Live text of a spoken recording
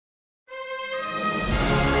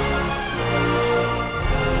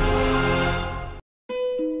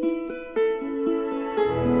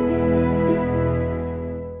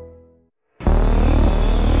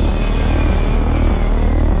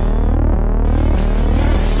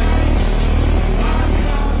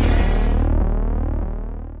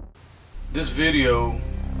video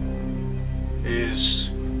is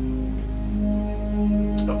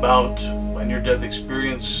about my near-death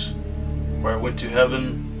experience where I went to heaven,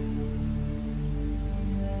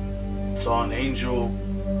 saw an angel,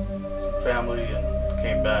 some family, and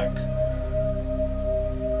came back.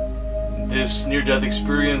 This near-death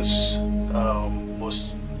experience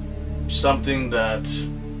was something that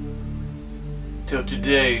till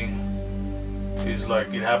today is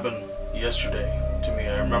like it happened yesterday to me.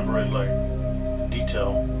 I remember it like in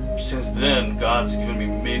detail. Since then, God's given me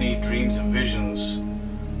many dreams and visions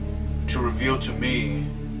to reveal to me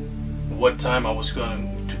what time I was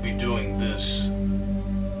going to be doing this,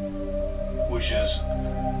 which is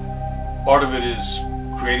part of it is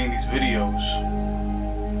creating these videos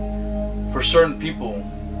for certain people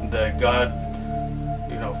that God,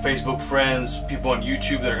 you know, Facebook friends, people on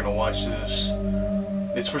YouTube that are going to watch this.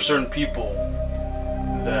 It's for certain people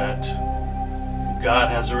that God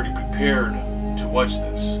has already prepared to watch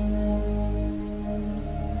this.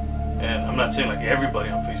 And I'm not saying like everybody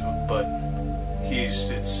on Facebook, but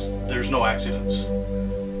there's no accidents.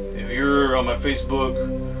 If you're on my Facebook,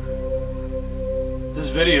 this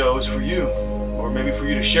video is for you, or maybe for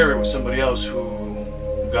you to share it with somebody else who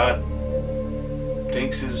God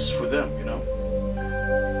thinks is for them, you know.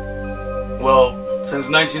 Well, since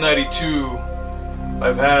 1992,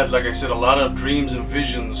 I've had, like I said, a lot of dreams and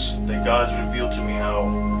visions that God's revealed to me.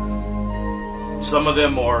 How some of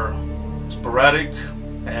them are sporadic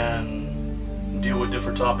and deal with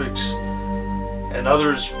different topics, and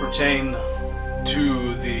others pertain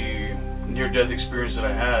to the near-death experience that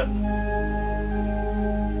I had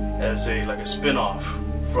as like a spin-off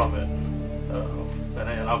from it, and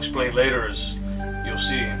I'll explain later as you'll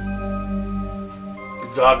see.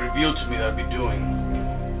 God revealed to me that I'd be doing.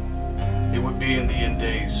 It would be in the end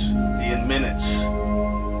days, the end minutes,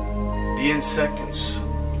 the end seconds.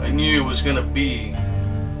 I knew it was going to be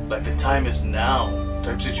like the time is now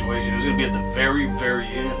type situation. It was going to be at the very, very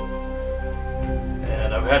end.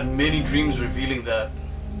 And I've had many dreams revealing that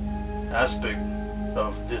aspect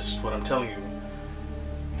of this, what I'm telling you.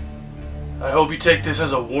 I hope you take this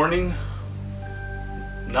as a warning,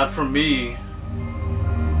 not from me,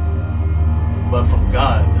 but from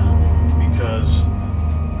God, because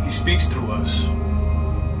He speaks through us,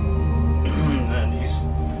 and He's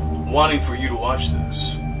wanting for you to watch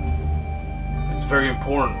this. It's very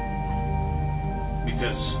important,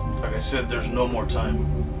 because, like I said, there's no more time.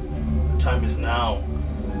 The time is now.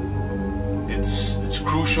 It's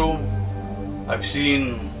crucial. I've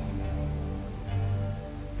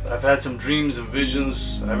had some dreams and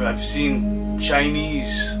visions. I've seen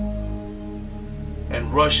Chinese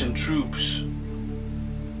and Russian troops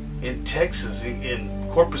in Texas, in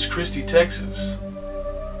Corpus Christi, Texas.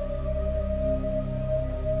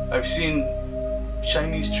 I've seen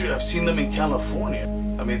Chinese troops. I've seen them in California.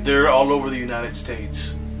 I mean, they're all over the United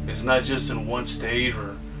States. It's not just in one state,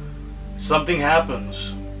 or something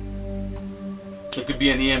happens. It could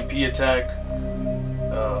be an EMP attack,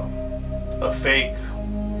 a fake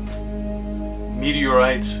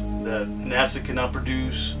meteorite that NASA cannot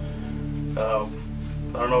produce. I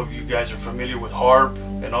don't know if you guys are familiar with HARP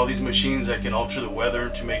and all these machines that can alter the weather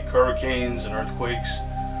to make hurricanes and earthquakes.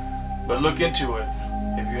 But look into it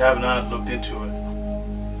if you have not looked into it.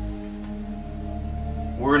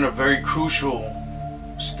 We're in a very crucial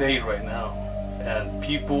state right now, and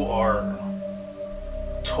people are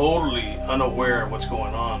totally unaware of what's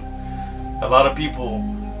going on. A lot of people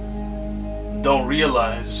don't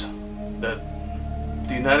realize that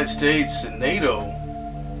the United States and NATO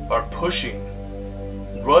are pushing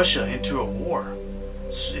Russia into a war.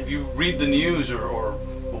 If you read the news or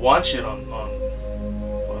watch it on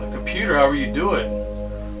a computer, however you do it,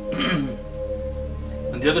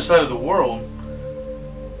 on the other side of the world,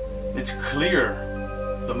 it's clear.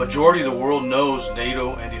 The majority of the world knows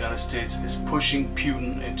NATO and the United States is pushing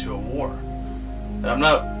Putin into a war. And I'm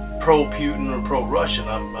not pro-Putin or pro-Russian.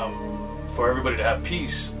 I'm for everybody to have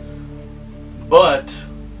peace. But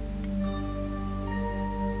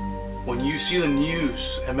when you see the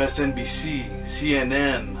news, MSNBC,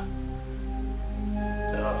 CNN,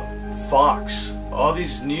 Fox, all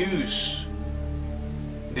these news,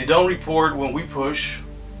 they don't report when we push.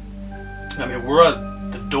 I mean, we're at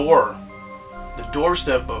the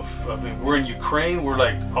doorstep of, I mean, we're in Ukraine, we're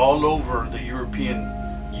like all over the European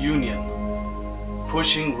Union,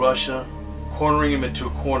 pushing Russia, cornering him into a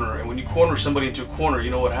corner. And when you corner somebody into a corner, you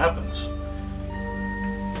know what happens.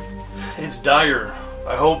 It's dire.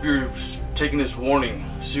 I hope you're taking this warning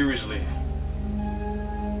seriously,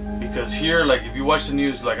 because here, like, if you watch the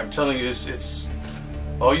news, like I'm telling you, it's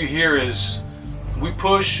all you hear is we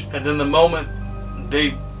push, and then the moment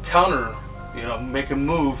they counter make a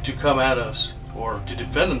move to come at us or to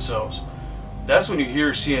defend themselves, that's when you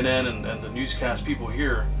hear CNN and the newscast people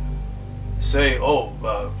here say, oh,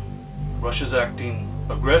 Russia's acting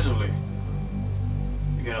aggressively.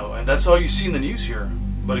 And that's all you see in the news here.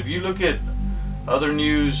 But if you look at other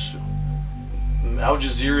news, Al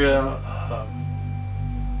Jazeera,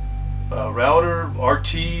 Router,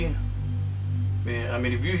 RT, I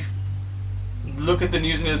mean, if you look at the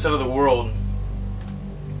news on the other side of the world,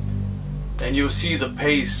 and you'll see the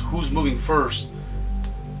pace, who's moving first.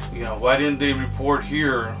 Why didn't they report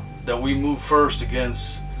here that we move first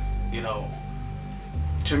against,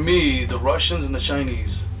 to me, the Russians and the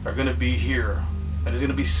Chinese are going to be here, and it's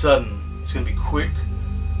going to be sudden, it's going to be quick,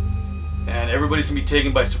 and everybody's going to be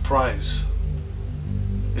taken by surprise.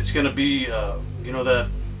 It's going to be, that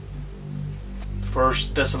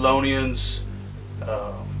First Thessalonians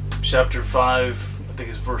chapter 5, I think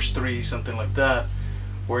it's verse 3, something like that,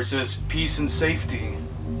 where it says peace and safety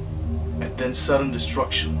and then sudden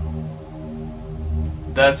destruction.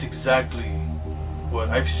 That's exactly what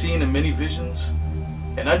I've seen in many visions.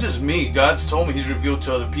 And not just me, God's told me, He's revealed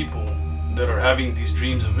to other people that are having these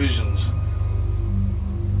dreams and visions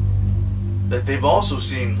that they've also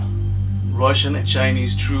seen Russian and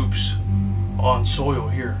Chinese troops on soil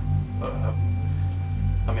here.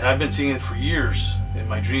 I mean, I've been seeing it for years in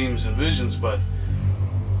my dreams and visions, but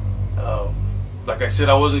like I said,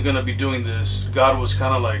 I wasn't going to be doing this. God was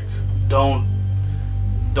kind of like, don't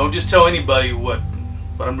just tell anybody what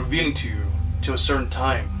I'm revealing to you to a certain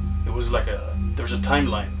time. It was like there's a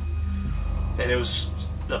timeline, and it was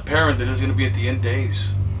apparent that it was going to be at the end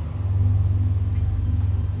days,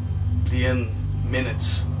 the end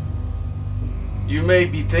minutes. You may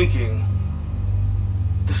be thinking,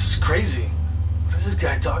 this is crazy. What is this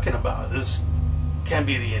guy talking about? This can't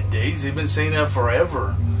be the end days. They've been saying that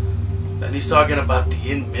forever. And he's talking about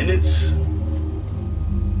the end minutes,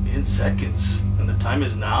 in seconds, and the time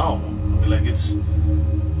is now. I mean, like,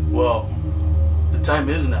 the time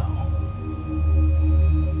is now.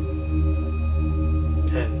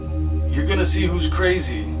 And you're gonna see who's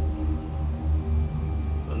crazy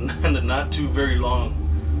in the not too very long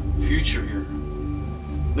future here.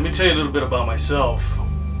 Let me tell you a little bit about myself.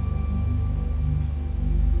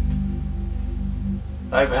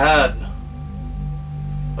 I've had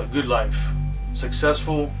a good life,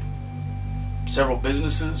 successful, several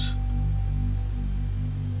businesses,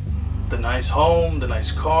 the nice home, the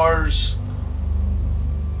nice cars.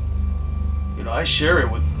 I share it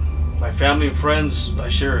with my family and friends. I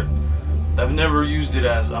share it. I've never used it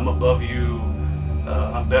as I'm above you,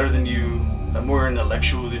 I'm better than you, I'm more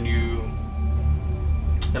intellectual than you.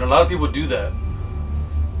 And a lot of people do that,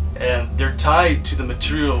 and they're tied to the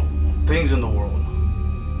material things in the world.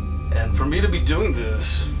 And for me to be doing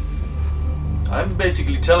this, I'm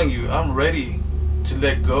basically telling you, I'm ready to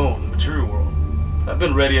let go of the material world. I've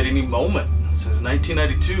been ready at any moment. Since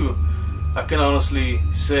 1992, I can honestly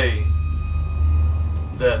say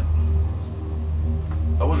that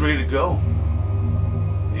I was ready to go.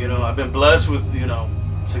 I've been blessed with,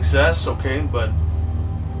 success, okay, but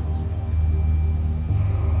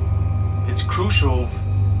it's crucial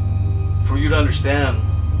for you to understand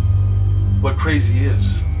what crazy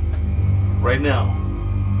is right now,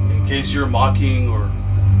 in case you're mocking or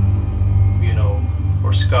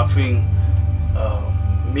scoffing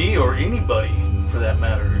me or anybody for that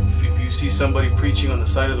matter. If you see somebody preaching on the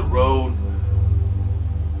side of the road,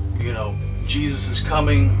 Jesus is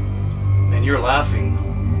coming, and you're laughing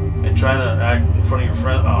and trying to act in front of your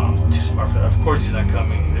friend, of course he's not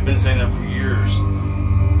coming. They've been saying that for years.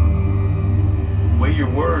 Weigh your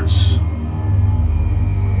words.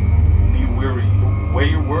 Be weary. Weigh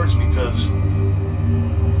your words, because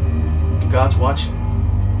God's watching.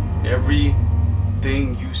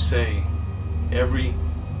 Everything you say, every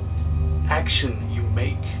action you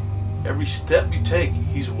make, every step you take,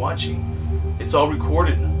 He's watching. It's all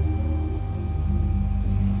recorded.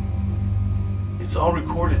 It's all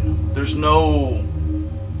recorded. There's no,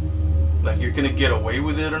 like, you're gonna get away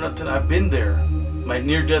with it or nothing. I've been there. My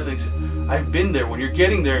near-death experience. I've been there. When you're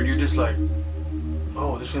getting there and you're just like,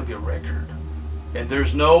 oh, there's gonna be a record, and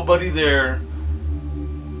there's nobody there.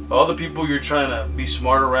 All the people you're trying to be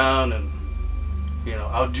smart around and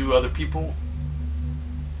outdo other people,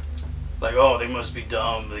 like, oh, they must be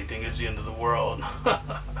dumb, they think it's the end of the world.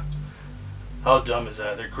 How dumb is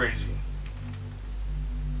that? They're crazy.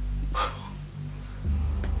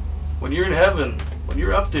 When you're in heaven, when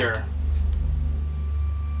you're up there,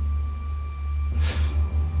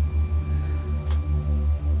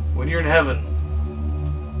 when you're in heaven,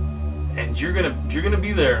 and you're gonna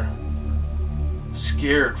be there,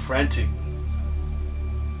 scared, frantic,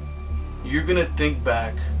 you're gonna think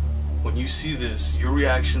back when you see this, your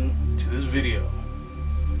reaction to this video,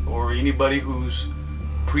 or anybody who's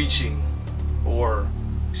preaching or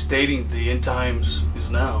stating the end times is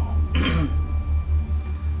now.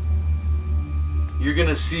 You're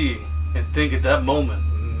gonna see and think at that moment,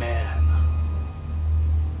 man,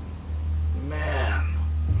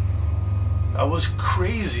 I was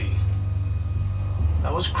crazy.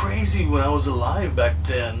 I was crazy when I was alive back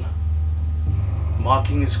then,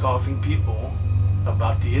 mocking and scoffing people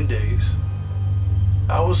about the end days.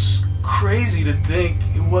 I was crazy to think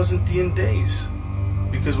it wasn't the end days,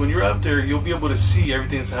 because when you're up there, you'll be able to see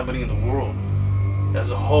everything that's happening in the world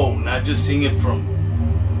as a whole, not just seeing it from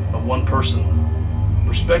a one person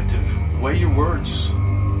perspective. Weigh your words.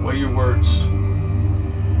 Weigh your words.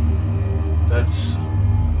 That's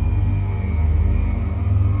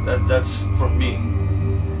from me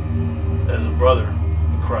as a brother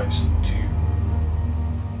in Christ to you.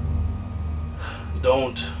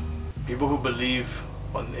 Don't. People who believe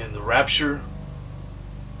in the rapture,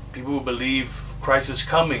 people who believe Christ is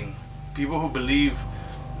coming, people who believe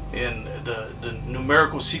in the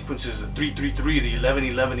numerical sequences, the 333, the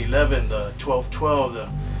 111111, the 1212, the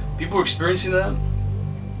people who are experiencing that,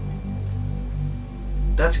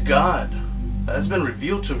 that's God. That's been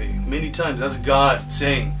revealed to me many times. That's God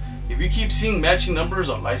saying, if you keep seeing matching numbers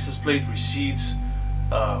on license plates, receipts,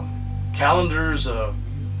 calendars,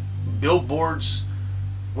 billboards,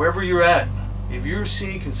 wherever you're at, if you're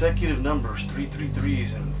seeing consecutive numbers,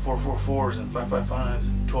 333s and 444s and 555s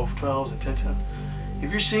and 1212s and 1010,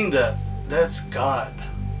 if you're seeing that, that's God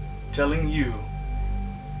telling you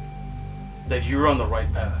that you're on the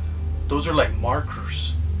right path. Those are like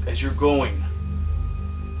markers as you're going.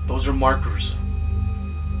 Those are markers.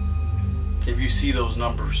 If you see those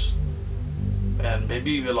numbers, and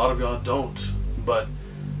maybe a lot of y'all don't, but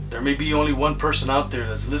there may be only one person out there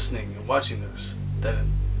that's listening and watching this that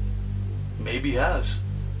maybe has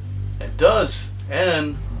and does,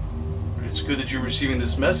 and it's good that you're receiving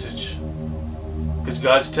this message, because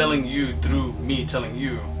God's telling you through me telling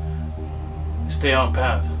you, stay on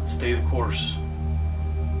path, stay the course,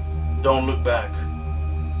 don't look back,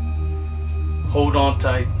 hold on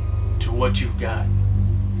tight to what you've got,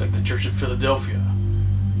 like the Church of Philadelphia.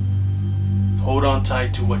 Hold on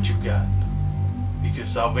tight to what you've got, because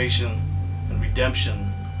salvation and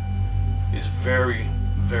redemption is very,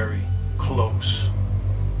 very close.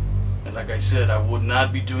 And like I said, I would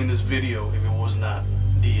not be doing this video if it was not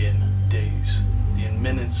the end days, the end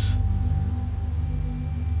minutes.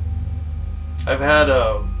 I've had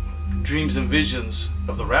dreams and visions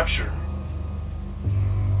of the rapture.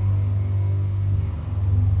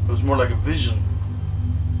 It was more like a vision.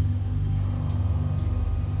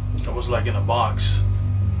 I was like in a box.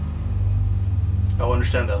 I'll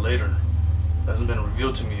understand that later. It hasn't been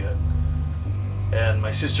revealed to me yet. And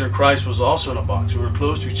my sister in Christ was also in a box. We were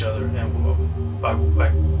close to each other, and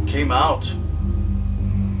I came out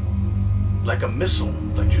like a missile,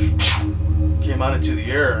 like just came out into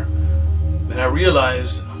the air. Then I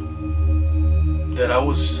realized that I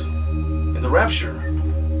was in the rapture,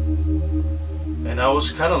 and I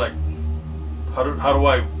was kind of like, how do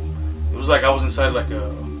I? It was like I was inside like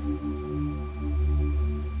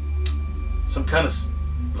some kind of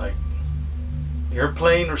like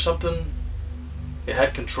airplane or something. It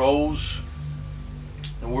had controls,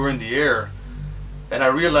 and we're in the air. And I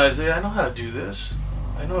realized, hey, I know how to do this.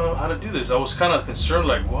 I know how to do this. I was kind of concerned,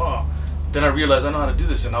 like, wow. Then I realized I know how to do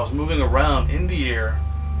this, and I was moving around in the air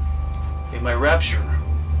in my rapture.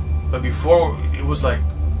 But before, it was like,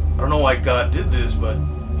 I don't know why God did this, but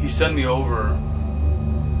He sent me over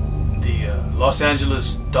the Los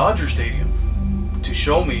Angeles Dodger Stadium to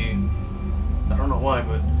show me. I don't know why,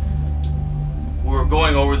 but we were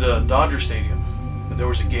going over the Dodger Stadium, and there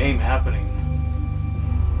was a game happening,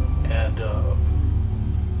 and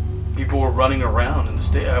people were running around in the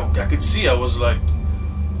stadium. I could see, I was like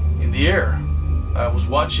in the air. I was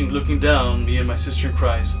watching, looking down, me and my sister in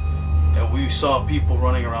Christ, and we saw people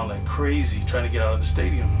running around like crazy, trying to get out of the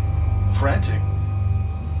stadium, frantic,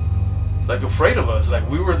 like afraid of us, like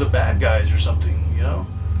we were the bad guys or something, you know.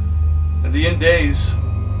 In the end days,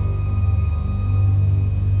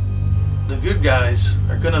 the good guys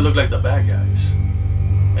are gonna look like the bad guys,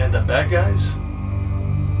 and the bad guys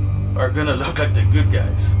are gonna look like the good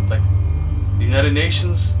guys. Like the United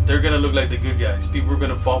Nations, they're gonna look like the good guys. People are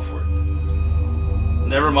gonna fall for it.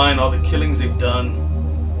 Never mind all the killings they've done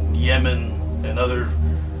in Yemen and other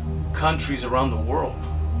countries around the world.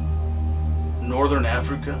 Northern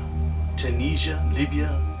Africa, Tunisia,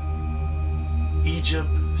 Libya, Egypt,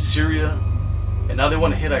 Syria, and now they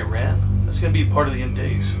want to hit Iran. That's gonna be part of the end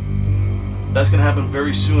days. That's going to happen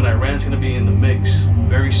very soon. Iran's going to be in the mix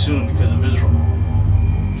very soon because of Israel.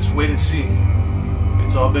 Just wait and see.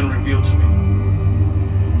 It's all been revealed to me.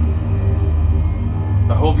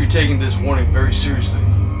 I hope you're taking this warning very seriously,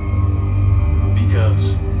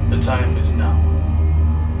 because the time is now.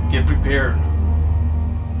 Get prepared.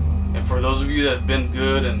 And for those of you that have been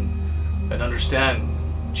good and understand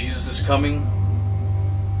Jesus is coming,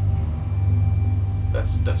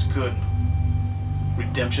 that's good.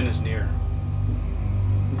 Redemption is near.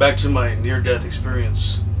 Back to my near-death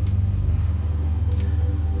experience.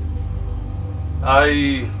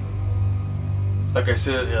 Like I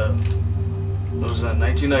said, it was in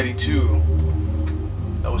 1992.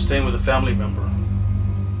 I was staying with a family member,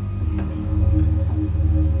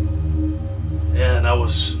 and it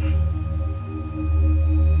was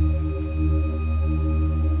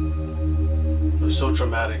so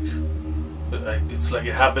traumatic. It's like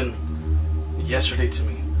it happened yesterday to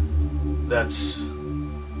me. It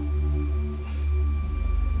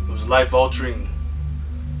was life-altering.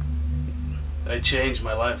 I changed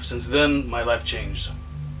my life. Since then, my life changed.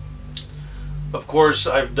 Of course,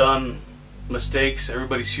 I've done mistakes.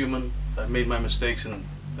 Everybody's human. I've made my mistakes in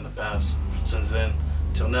the past, since then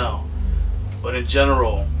till now. But in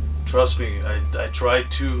general, trust me, I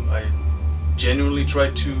genuinely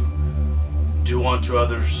try to do unto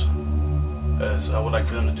others as I would like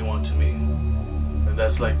for them to do unto me. And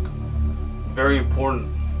that's like very important,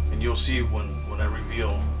 and you'll see when I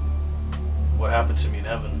reveal what happened to me in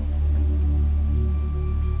heaven.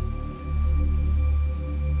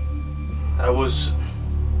 I was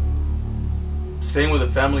staying with a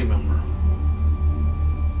family member.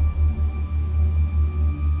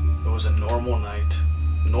 It was a normal night.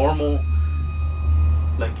 Normal,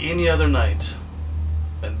 like any other night.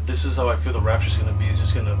 And this is how I feel the rapture is going to be. It's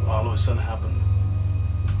just going to all of a sudden happen.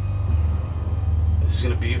 This is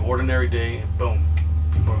going to be an ordinary day, and boom,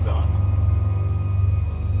 people are gone.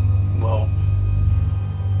 Well,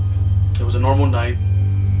 it was a normal night.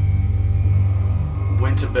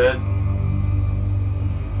 Went to bed.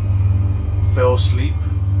 Fell asleep.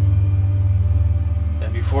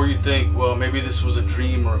 And before you think, well, maybe this was a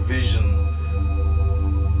dream or a vision,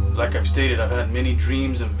 like I've stated, I've had many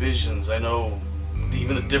dreams and visions. I know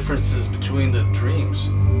even the differences between the dreams.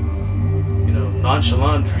 You know,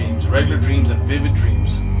 nonchalant dreams, regular dreams, and vivid dreams.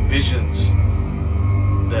 Visions,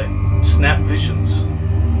 that snap visions.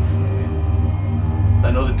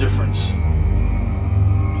 I know the difference.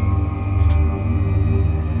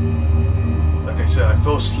 Like I said, I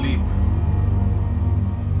fell asleep,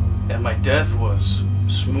 and my death was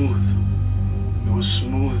smooth. It was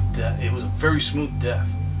smooth death. It was a very smooth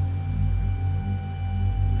death.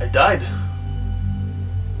 I died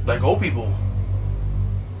like old people.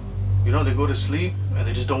 You know, they go to sleep and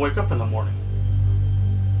they just don't wake up in the morning.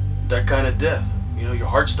 That kind of death. You know, your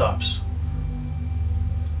heart stops.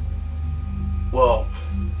 Well,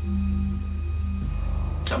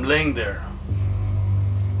 I'm laying there,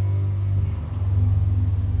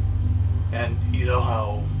 and you know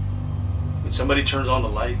how when somebody turns on the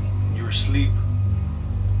light and you're asleep,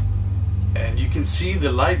 and you can see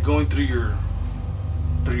the light going through your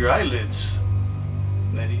eyelids,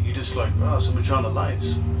 and then you just like, oh, somebody turned on the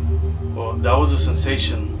lights. Well, that was a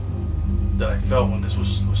sensation that I felt when this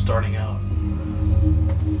was starting out.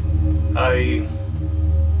 I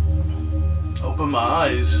opened my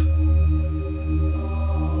eyes,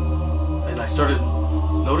 and I started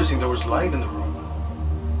noticing there was light in the room,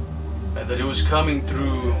 and that it was coming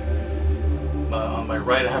through. On my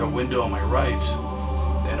right, I had a window on my right,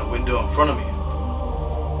 and a window in front of me.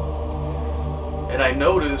 And I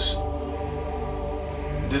noticed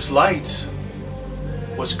this light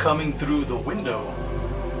was coming through the window.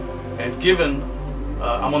 And given,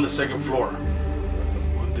 I'm on the second floor.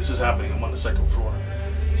 When this is happening, I'm on the second floor.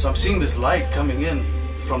 So I'm seeing this light coming in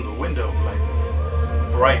from the window, like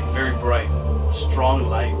bright, very bright, strong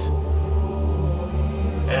light.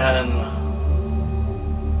 And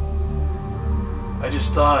I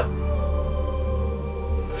just thought,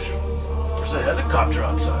 there's a helicopter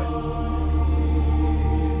outside,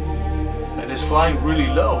 and it's flying really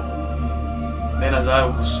low. And then as I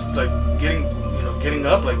was like getting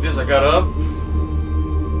up like this, I got up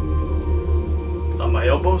on my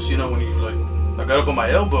elbows. You know, when you I got up on my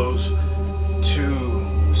elbows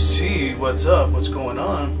to see what's up, what's going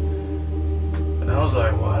on, and I was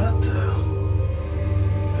like, what?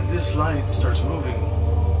 And this light starts moving.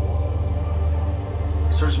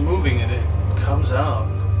 Starts moving, and it comes out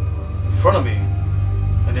in front of me,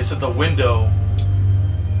 and it's at the window,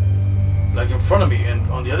 like in front of me. And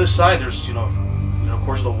on the other side, there's of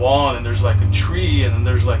course the wall, and there's like a tree, and then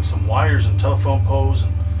there's like some wires and telephone poles,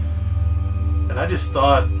 and And I just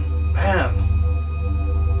thought, man,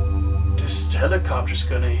 this helicopter's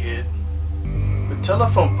gonna hit the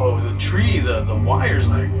telephone pole, the tree, the wires.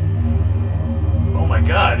 Like, oh my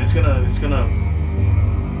God, it's gonna.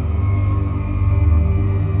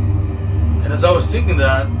 And as I was thinking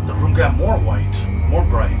that, the room got more white, more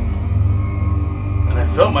bright, and I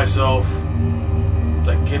felt myself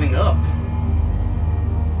like getting up.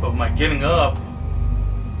 But my getting up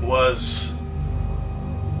was,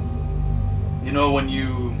 you know, when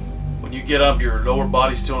you get up, your lower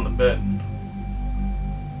body's still in the bed.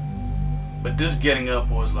 But this getting up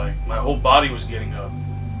was like my whole body was getting up,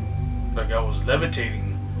 like I was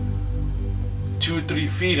levitating 2 or 3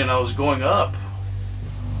 feet, and I was going up.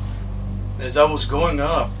 As I was going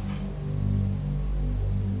up,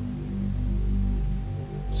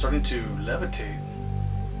 starting to levitate,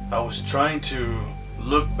 I was trying to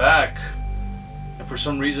look back, and for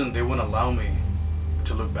some reason they wouldn't allow me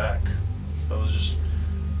to look back. I was just,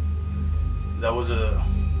 I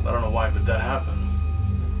don't know why, but that happened.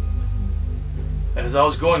 And as I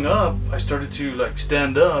was going up, I started to like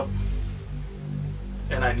stand up,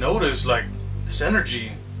 and I noticed like this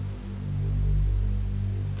energy,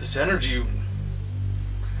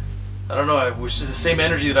 I don't know, it was the same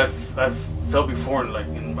energy that I've felt before, like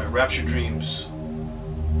in my Rapture dreams.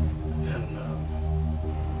 And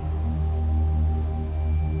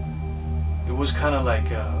it was kind of like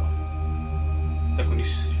when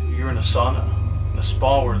you're in a sauna, in a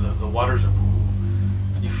spa where the water's up,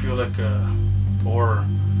 you feel like or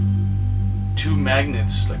 2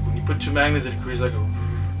 magnets, like when you put 2 magnets, it creates like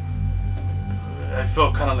I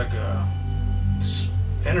felt kind of like a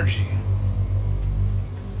energy.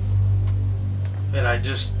 And I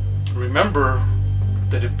just remember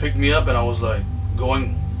that it picked me up, and I was like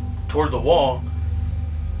going toward the wall,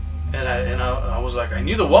 and I was like, I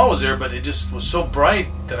knew the wall was there, but it just was so bright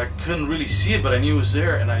that I couldn't really see it, but I knew it was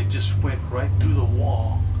there, and I just went right through the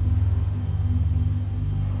wall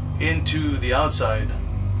into the outside.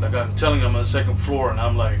 Like I'm telling you, I'm on the 2nd floor, and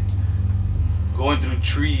I'm like going through a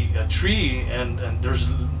tree, and there's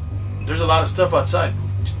a lot of stuff outside,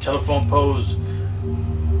 telephone poles.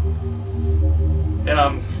 And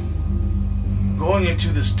I'm going into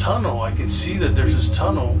this tunnel. I can see that there's this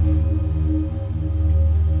tunnel.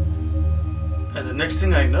 And the next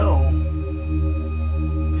thing I know,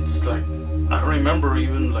 it's like, I don't remember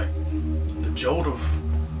even like the jolt of,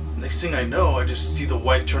 next thing I know, I just see the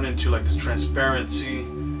white turn into like this transparency.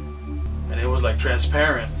 And it was like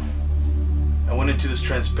transparent. I went into this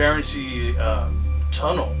transparency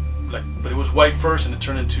tunnel, like, but it was white first, and it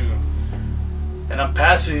turned into, and I'm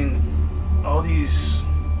passing all these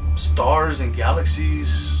stars and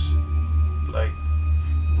galaxies like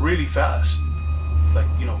really fast, like,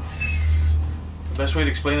 you know, the best way to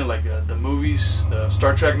explain it, like the movies, the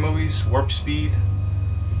Star Trek movies, warp speed.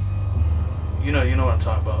 You know what I'm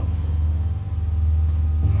talking about.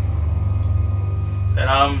 And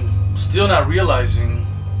I'm still not realizing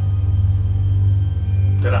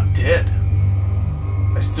that I'm dead.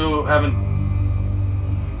 I still haven't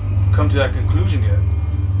come to that conclusion yet.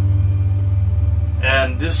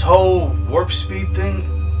 And this whole warp speed thing,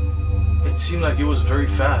 it seemed like it was very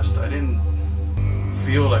fast. I didn't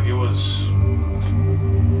feel like it was,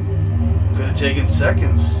 could have taken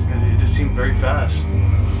seconds. It just seemed very fast.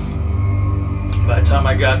 By the time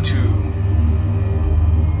I got to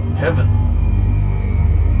heaven,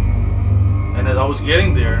 and as I was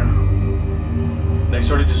getting there, they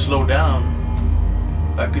started to slow down.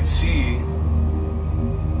 I could see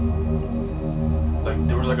like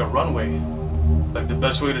there was like a runway. Like the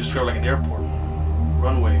best way to describe like an airport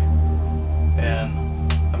runway, and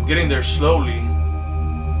I'm getting there slowly,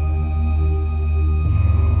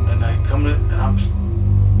 and I come in, and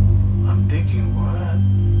I'm thinking, what?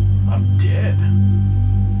 I'm dead.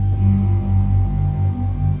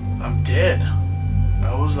 I'm dead. And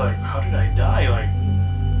I was like, how did I die? Like,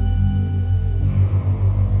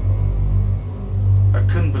 I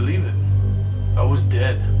couldn't believe it. I was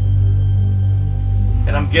dead.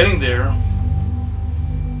 And I'm getting there,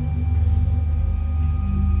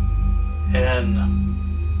 and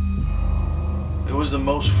it was the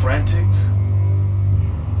most frantic,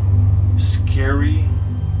 scary.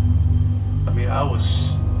 I mean, I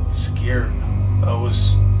was scared. I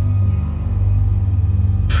was,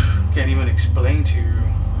 can't even explain to you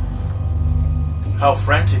how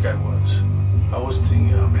frantic I was. I was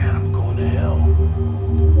thinking, oh man, I'm going to hell.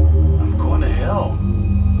 I'm going to hell.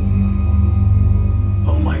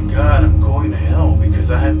 Oh my God, I'm going to hell, because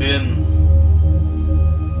I had been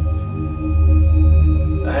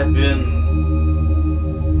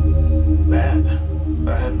bad.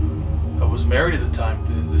 I was married at the time.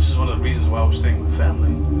 This is one of the reasons why I was staying with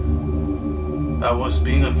family. I was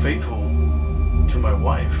being unfaithful to my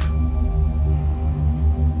wife.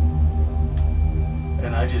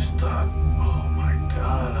 And I just thought, oh my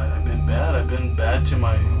God, I've been bad. I've been bad to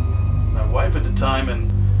my wife at the time. And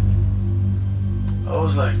I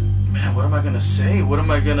was like, man, what am I going to say?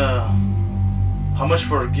 How much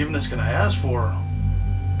forgiveness can I ask for?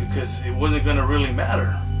 Because it wasn't going to really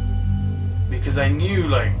matter. Because I knew,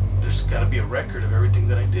 like, there's got to be a record of everything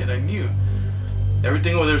that I did. I knew.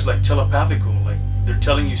 Everything over there's like telepathical. Like, they're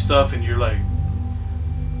telling you stuff and you're like,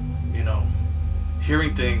 you know,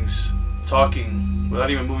 hearing things, talking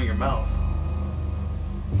without even moving your mouth.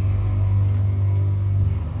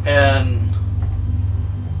 And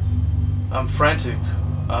I'm frantic.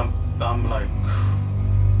 I'm like,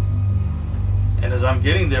 and as I'm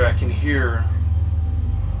getting there, I can hear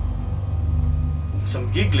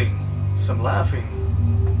some giggling, some laughing,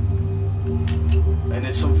 and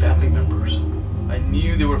it's some family members. I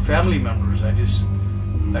knew they were family members. I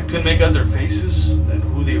couldn't make out their faces and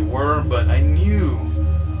who they were, but I knew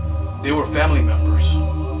they were family members.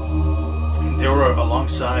 And they were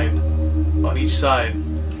alongside, on each side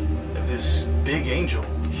of this big angel,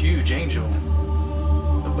 huge angel,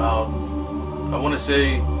 about, I want to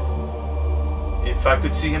say, if I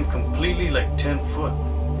could see him completely, like 10 foot,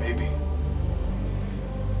 maybe.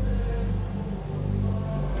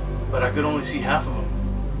 But I could only see half of him.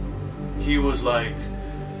 He was like,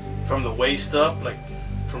 from the waist up, like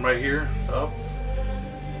from right here up,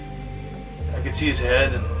 I could see his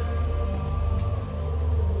head, and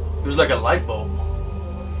it was like a light bulb.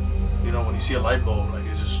 You know, when you see a light bulb, like,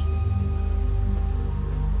 it's just.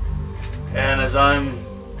 And as I'm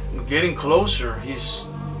getting closer, he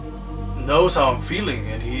knows how I'm feeling,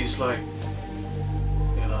 and he's like,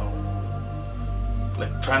 you know,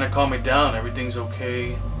 like trying to calm me down. Everything's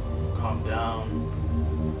okay, calm down.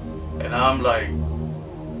 And I'm like,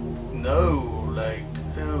 no, like,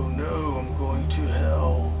 oh no, I'm going to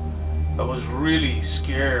hell. I was really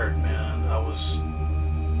scared, man. I was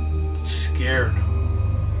scared.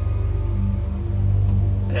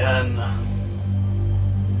 And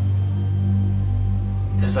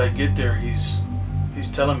as I get there, he's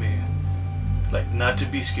telling me, like, not to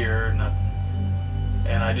be scared,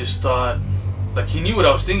 and I just thought, like, he knew what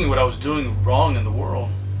I was thinking, what I was doing wrong in the world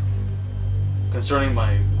concerning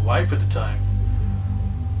my wife at the time.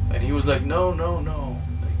 And he was like, no,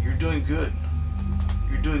 like, you're doing good,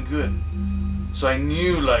 you're doing good. So I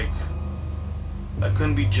knew, like, I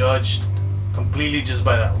couldn't be judged completely just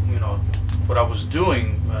by that, you know, what I was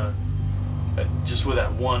doing, just with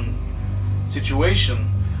that one situation.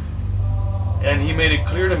 And he made it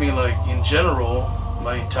clear to me, like, in general,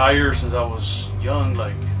 my entire, since I was young,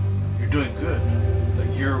 like, you're doing good,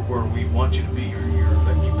 like, you're where we want you to be, you're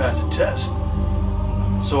like, you passed a test.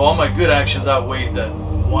 So all my good actions outweighed that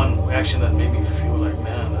one action that made me feel like,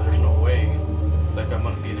 man, there's no way, like, I'm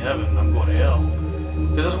gonna be in heaven, I'm going to hell.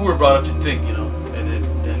 Because that's what we're brought up to think, you know. And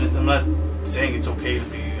I'm not saying it's okay to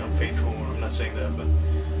be unfaithful, I'm not saying that,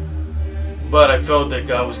 but I felt that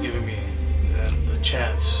God was giving me the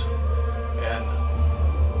chance. And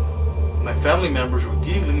my family members were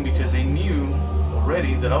giggling because they knew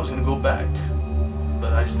already that I was going to go back.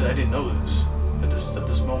 But I didn't know this at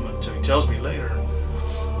this moment. So he tells me later.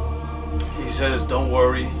 He says, don't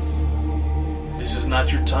worry. This is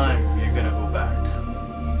not your time. You're going to go back.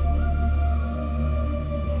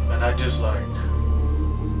 And I just like,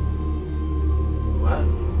 what?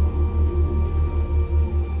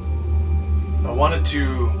 I wanted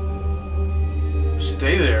to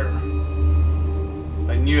stay there.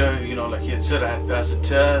 I knew, you know, like he had said, I had passed a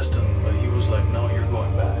test, but he was like, no, you're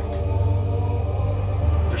going back.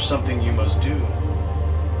 There's something you must do.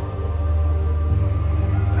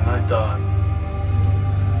 And I thought,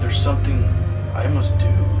 there's something I must do.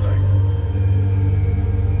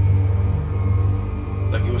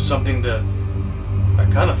 Like it was something that I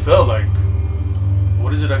kind of felt like,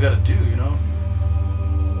 what is it I gotta do, you know?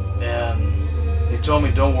 And he told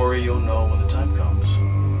me, don't worry, you'll know when the time comes.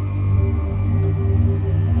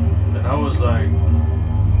 And I was like,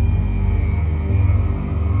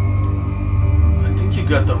 I think you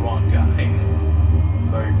got the wrong guy.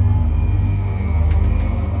 Like,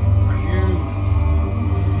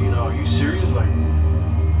 are you serious? Like,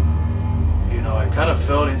 you know, I kind of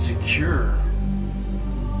felt insecure,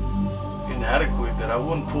 inadequate, that I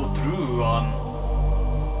wouldn't pull through on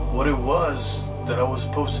what it was that I was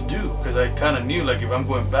supposed to do. Because I kind of knew, like, if I'm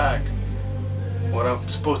going back, what I'm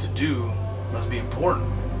supposed to do must be important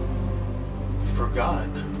for God.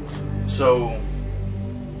 So,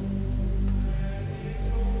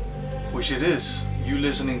 which it is. You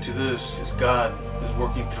listening to this is God is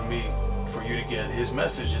working through me you to get his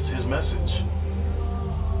message. It's his message.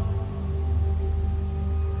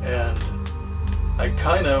 And I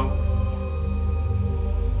kind of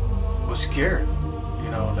was scared,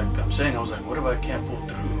 you know, like I'm saying, I was like, what if I can't pull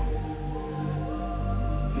through?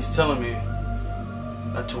 He's telling me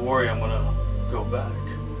not to worry, I'm gonna go back.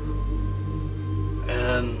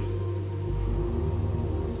 And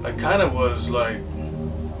I kind of was like,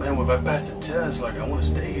 man, if I pass the test, like I want to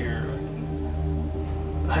stay here.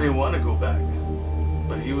 Like, I didn't want to go back,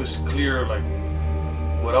 but he was clear, like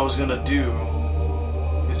what I was gonna do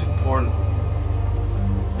is important.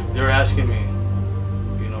 If they're asking me,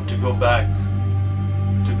 you know, to go back,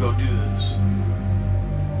 to go do this,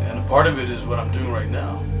 and a part of it is what I'm doing right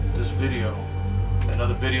now, this video and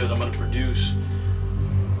other videos I'm going to produce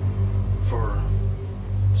for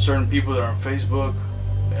certain people that are on Facebook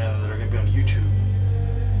and that are going to be on YouTube.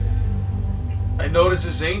 I noticed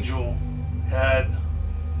this angel had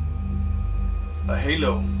a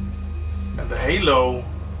halo, and the halo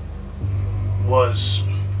was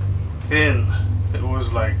thin. It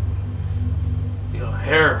was like, you know,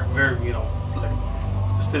 hair, very, you know, like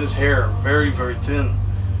as thin as hair, very, very thin.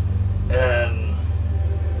 And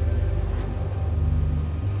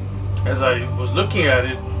as I was looking at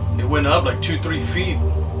it, it went up like 2-3 feet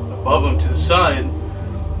above him to the side,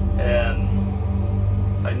 and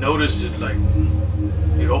I noticed it, like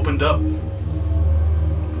it opened up,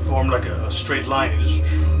 formed like a straight line. It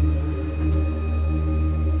just,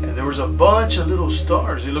 and there was a bunch of little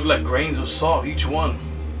stars. They looked like grains of salt, each one.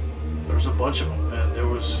 There was a bunch of them, and there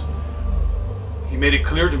was, he made it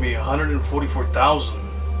clear to me, 144,000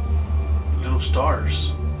 little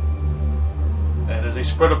stars. And as they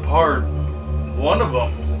spread apart, one of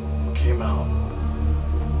them came out,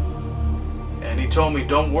 and he told me,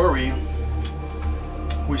 don't worry,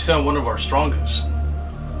 we sent one of our strongest.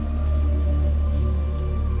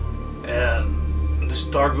 And the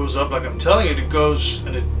star goes up, like I'm telling you, it goes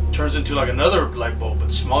and it turns into like another light bulb,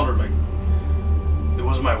 but smaller. Like it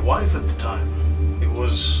was my wife at the time. It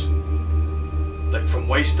was like from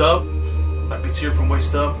waist up, I could see her from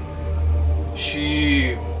waist up.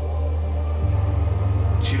 She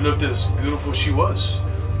looked as beautiful as she was.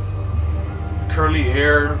 Curly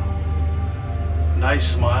hair, nice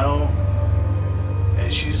smile,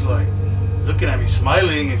 and she's like looking at me,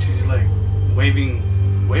 smiling, and she's like waving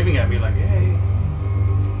at me like, hey.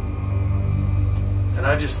 And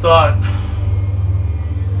I just thought,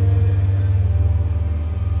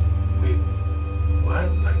 wait, what?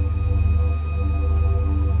 Like,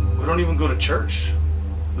 we don't even go to church.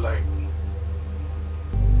 Like,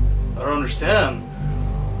 I don't understand.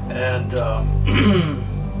 And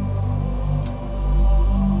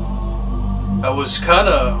I was kind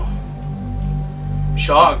of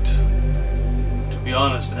shocked, to be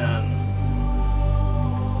honest, and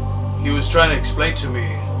he was trying to explain to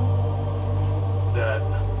me that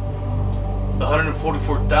the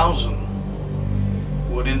 144,000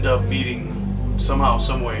 would end up meeting somehow,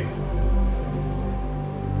 some way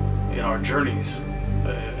in our journeys,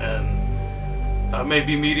 and I may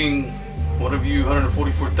be meeting one of you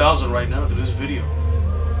 144,000 right now through this video.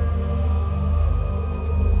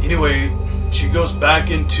 Anyway, she goes back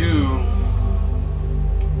into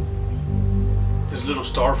this little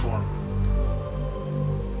star form,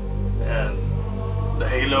 and the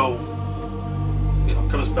halo, you know,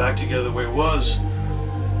 comes back together the way it was,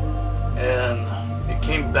 and it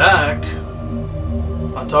came back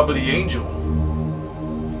on top of the angel,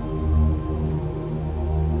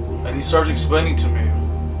 and he starts explaining to me,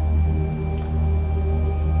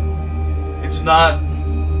 it's not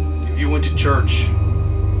if you went to church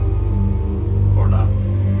or not.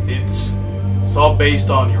 It's all based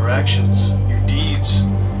on your actions, your deeds,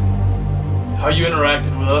 how you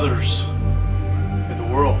interacted with others in the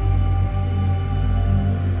world,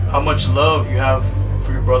 how much love you have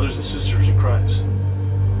for your brothers and sisters in Christ.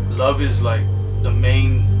 Love is like the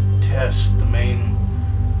main test,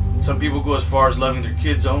 some people go as far as loving their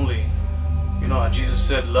kids only. You know how Jesus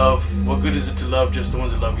said, love, what good is it to love just the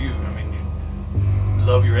ones that love you? I mean, you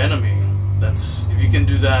love your enemy. That's, if you can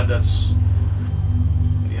do that, that's,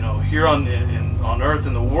 you know, here on earth,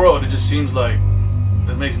 in the world, it just seems like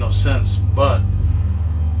that makes no sense, but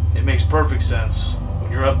it makes perfect sense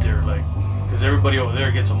when you're up there, like, because everybody over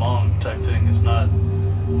there gets along type thing. It's not,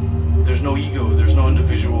 there's no ego, there's no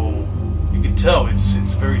individual. You can tell it's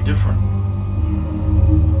very different.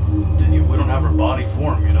 We don't have our body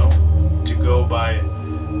form, you know, to go by,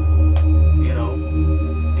 you know,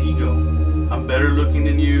 the ego. I'm better looking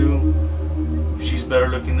than you, she's better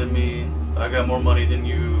looking than me, I got more money than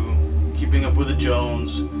you, keeping up with the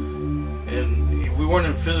Jones. And if we weren't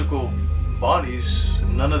in physical bodies,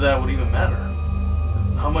 none of that would even matter.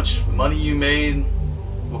 How much money you made,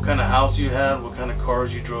 what kind of house you had, what kind of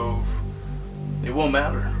cars you drove, it won't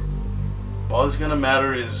matter. All that's gonna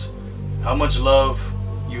matter is how much love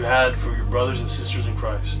you had for your brothers and sisters in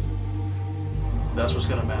Christ. That's what's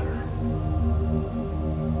gonna matter.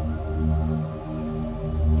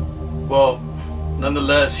 Well,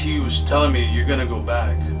 nonetheless, he was telling me, you're gonna go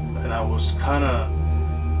back. And I was kind of,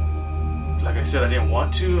 like I said, I didn't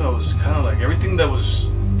want to. I was kind of like, everything that was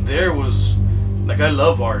there was, like, I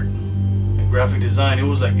love art and graphic design. It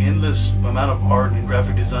was like endless amount of art and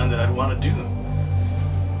graphic design that I'd want to do.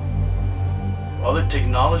 All the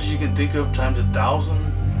technology you can think of times 1,000.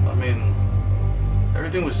 I mean,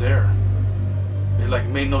 everything was there. It like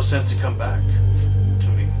made no sense to come back to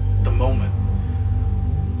me at the moment.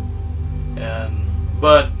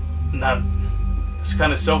 But not, it's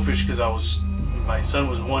kind of selfish because my son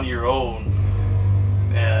was 1 year old,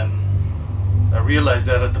 and I realized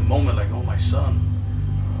that at the moment, like, oh, my son.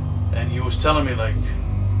 And he was telling me, like,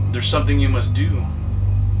 there's something you must do.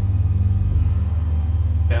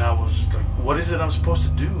 And I was like, what is it I'm supposed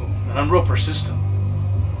to do? And I'm real persistent.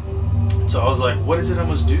 So I was like, what is it I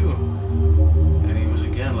must do? And he was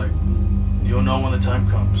again like, you'll know when the time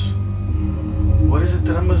comes. What is it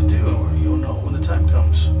that I must do? You'll know when the time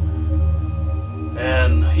comes.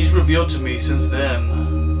 And he's revealed to me since then,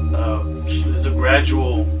 it's a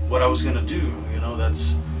gradual, what I was going to do. You know,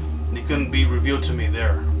 it couldn't be revealed to me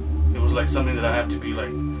there. It was like something that I had to be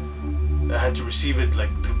like, I had to receive it like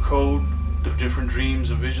through code, through different dreams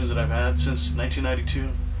and visions that I've had since 1992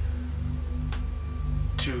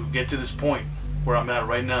 to get to this point where I'm at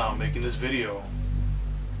right now, making this video.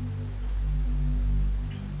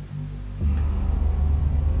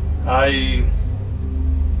 I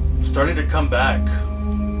started to come back,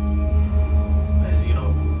 and you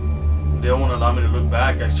know, they don't want to allow me to look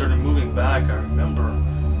back. I started moving back. I remember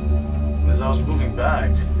as I was moving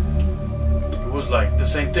back, it was like the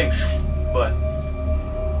same thing, but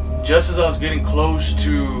just as I was getting close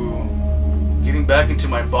to getting back into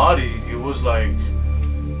my body, it was like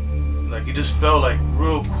it just felt like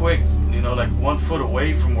real quick, you know, like 1 foot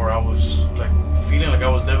away from where I was, like feeling like I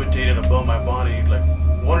was levitated above my body, like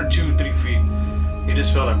 1 or 2, 3 feet. It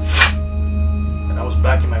just felt like, and I was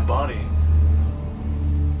back in my body.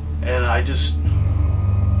 And I just,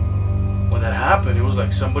 when that happened, it was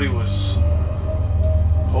like somebody was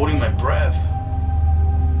holding my breath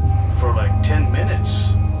for like 10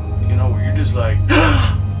 minutes, you know, where you're just like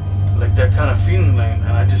that kind of feeling, like,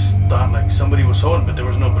 and I just thought like somebody was holding, but there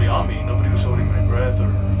was nobody on me. Nobody was holding my breath,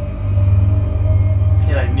 and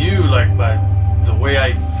I knew, like, by the way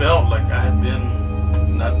I felt, like I had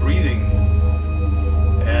been not breathing,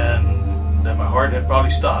 and that my heart had probably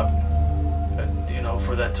stopped, you know,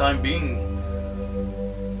 for that time being.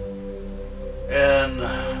 And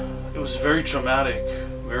it was very traumatic,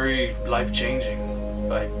 very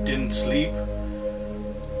life-changing. I didn't sleep.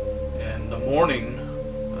 In the morning,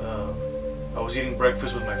 I was eating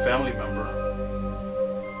breakfast with my family member,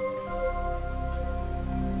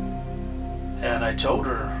 and I told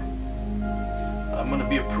her, I'm gonna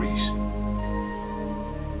be a priest.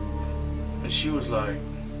 And she was like,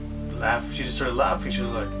 laughing. She just started laughing. She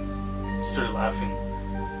was like, started laughing.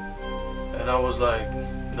 And I was like,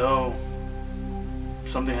 no,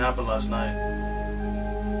 something happened last night.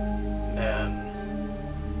 And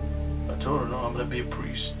I told her, no, I'm gonna be a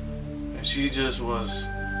priest. And she just was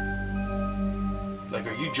like,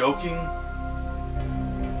 are you joking?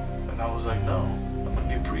 And I was like, no, I'm gonna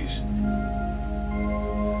be a priest.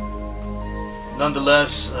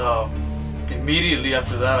 Nonetheless, immediately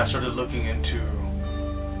after that, I started looking into,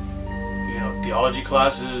 you know, theology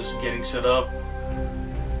classes, getting set up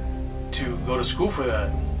to go to school for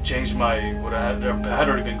that. Changed I had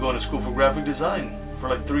already been going to school for graphic design for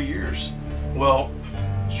like 3 years. Well,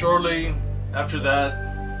 shortly after that,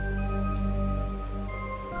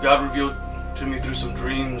 God revealed to me through some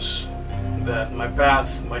dreams that my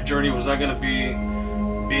path, my journey was not going to be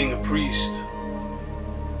being a priest,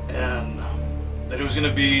 and that it was going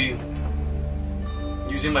to be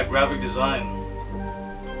using my graphic design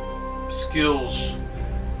skills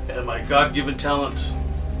and my God-given talent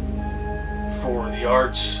for the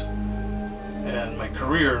arts and my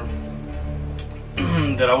career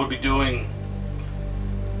that I would be doing,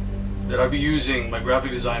 that I'd be using my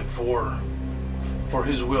graphic design for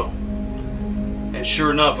His will. And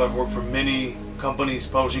sure enough, I've worked for many companies,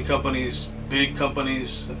 publishing companies, big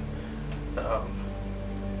companies,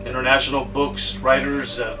 international books,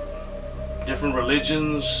 writers, different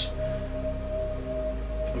religions.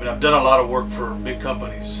 I mean, I've done a lot of work for big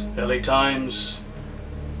companies, LA Times,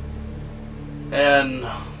 and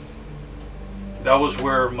that was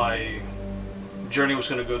where my journey was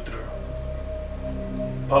going to go through.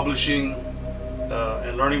 Publishing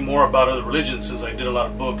and learning more about other religions, since I did a lot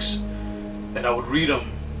of books and I would read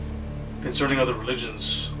them concerning other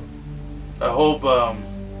religions. I hope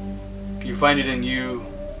you find it in you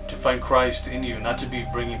to find Christ in you, not to be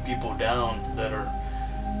bringing people down that are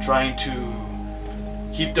trying to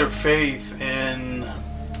keep their faith in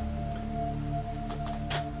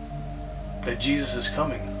that Jesus is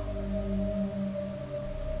coming.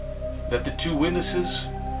 That the two witnesses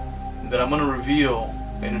that I'm going to reveal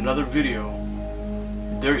in another video,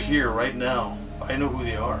 they're here right now. I know who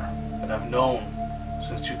they are, and I've known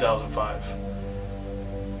since 2005.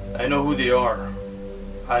 I know who they are.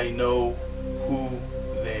 I know who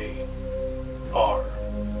they are,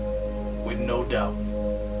 with no doubt.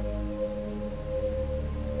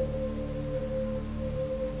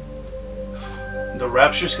 The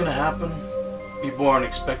rapture is going to happen. People aren't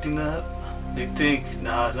expecting that. They think,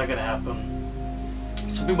 nah, it's not going to happen.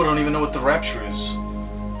 Some people don't even know what the rapture is.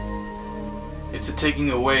 It's a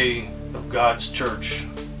taking away of God's church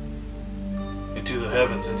into the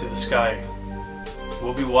heavens, into the sky.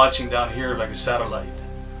 We'll be watching down here like a satellite.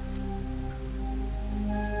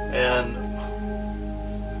 And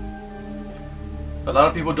a lot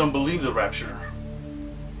of people don't believe the rapture.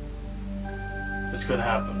 It's going to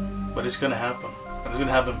happen. But it's going to happen. And it's going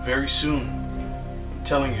to happen very soon. I'm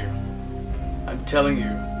telling you. I'm telling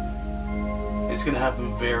you. It's going to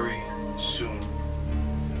happen very soon.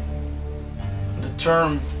 The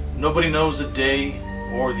term, nobody knows the day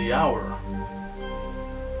or the hour.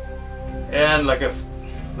 And like I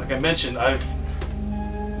mentioned, I've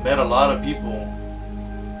met a lot of people,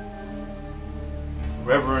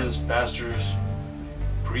 reverends, pastors,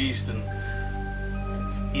 priests, and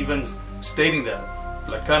even stating that,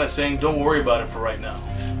 like kind of saying, don't worry about it for right now.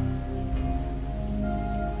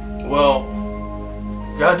 Well,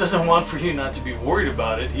 God doesn't want for you not to be worried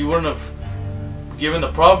about it. He wouldn't have given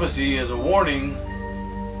the prophecy as a warning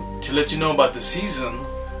to let you know about the season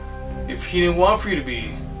if He didn't want for you to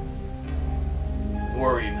be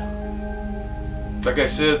worried. Like I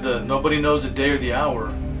said, nobody knows the day or the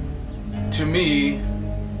hour. To me,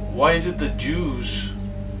 why is it the Jews,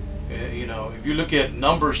 you know, if you look at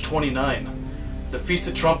Numbers 29, the Feast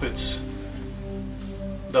of Trumpets,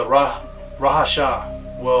 the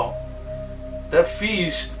Rahashah, well, that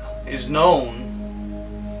feast is known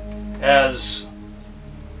as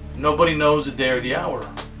nobody knows the day or the hour,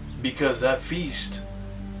 because that feast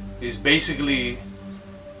is basically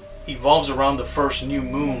evolves around the first new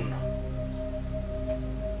moon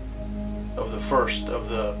of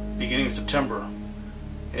the beginning of September.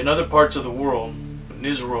 In other parts of the world, in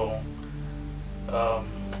Israel,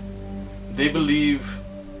 they believe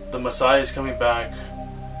the Messiah is coming back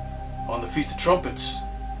on the Feast of Trumpets.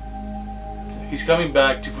 He's coming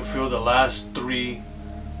back to fulfill the last 3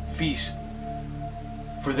 feasts.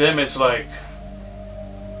 For them, it's like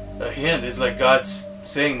a hint. It's like God's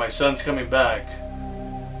saying, my son's coming back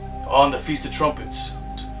on the Feast of Trumpets.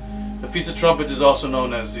 The Feast of Trumpets is also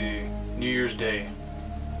known as the New Year's Day.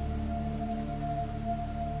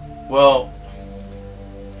 Well,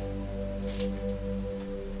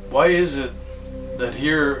 why is it that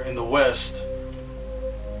here in the West,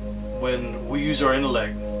 when we use our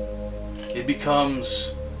intellect, it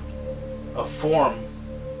becomes a form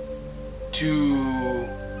to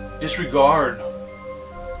disregard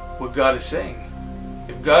what God is saying?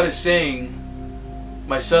 If God is saying,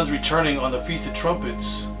 my son's returning on the Feast of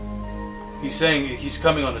Trumpets, He's saying He's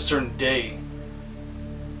coming on a certain day,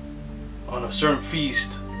 on a certain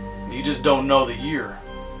feast. You just don't know the year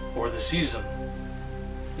or the season.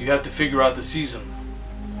 You have to figure out the season.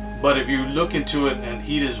 But if you look into it and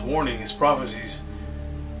heed His warning, His prophecies,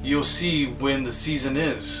 you'll see when the season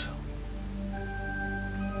is.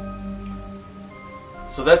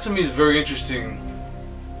 So that to me is very interesting.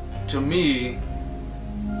 To me,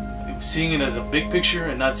 seeing it as a big picture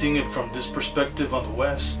and not seeing it from this perspective on the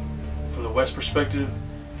West, from the West perspective,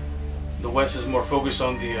 the West is more focused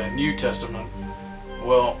on the New Testament.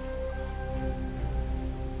 Well,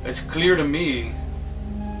 it's clear to me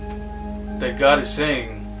that God is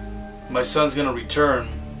saying, my son's going to return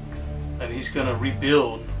and He's going to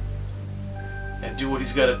rebuild and do what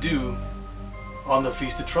He's got to do on the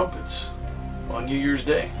Feast of Trumpets, on New Year's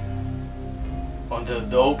Day, on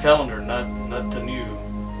the old calendar, not the new.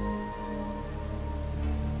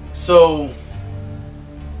 So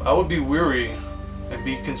I would be weary and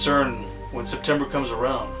be concerned when September comes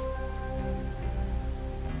around.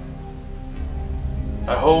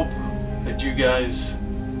 I hope that you guys,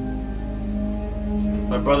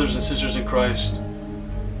 my brothers and sisters in Christ,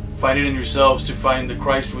 find it in yourselves to find the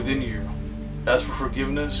Christ within you Ask for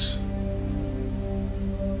forgiveness.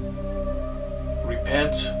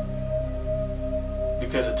 Repent,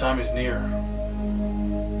 because the time is near.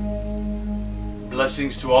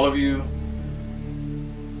 Blessings to all of you,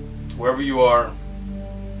 wherever you are,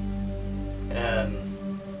 and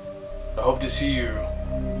I hope to see you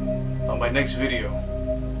on my next video.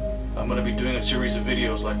 I'm going to be doing a series of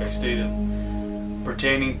videos, like I stated,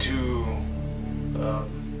 pertaining to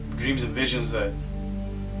dreams and visions that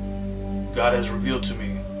God has revealed to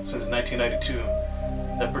me since 1992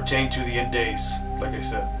 that pertain to the end days, like I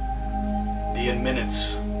said, the end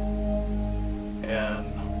minutes. And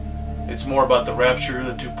it's more about the rapture,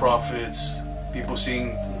 the 2 prophets, people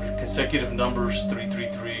seeing consecutive numbers,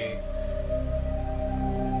 333.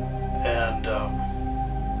 And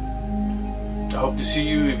I hope to see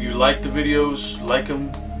you. If you like the videos, like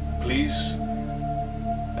them, please.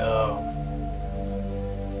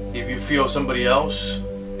 If you feel somebody else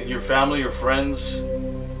in your family or friends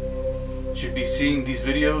should be seeing these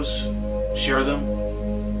videos, share them.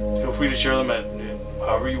 Feel free to share them at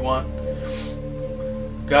however you want.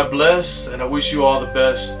 God bless, and I wish you all the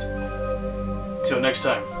best. Till next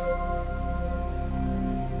time.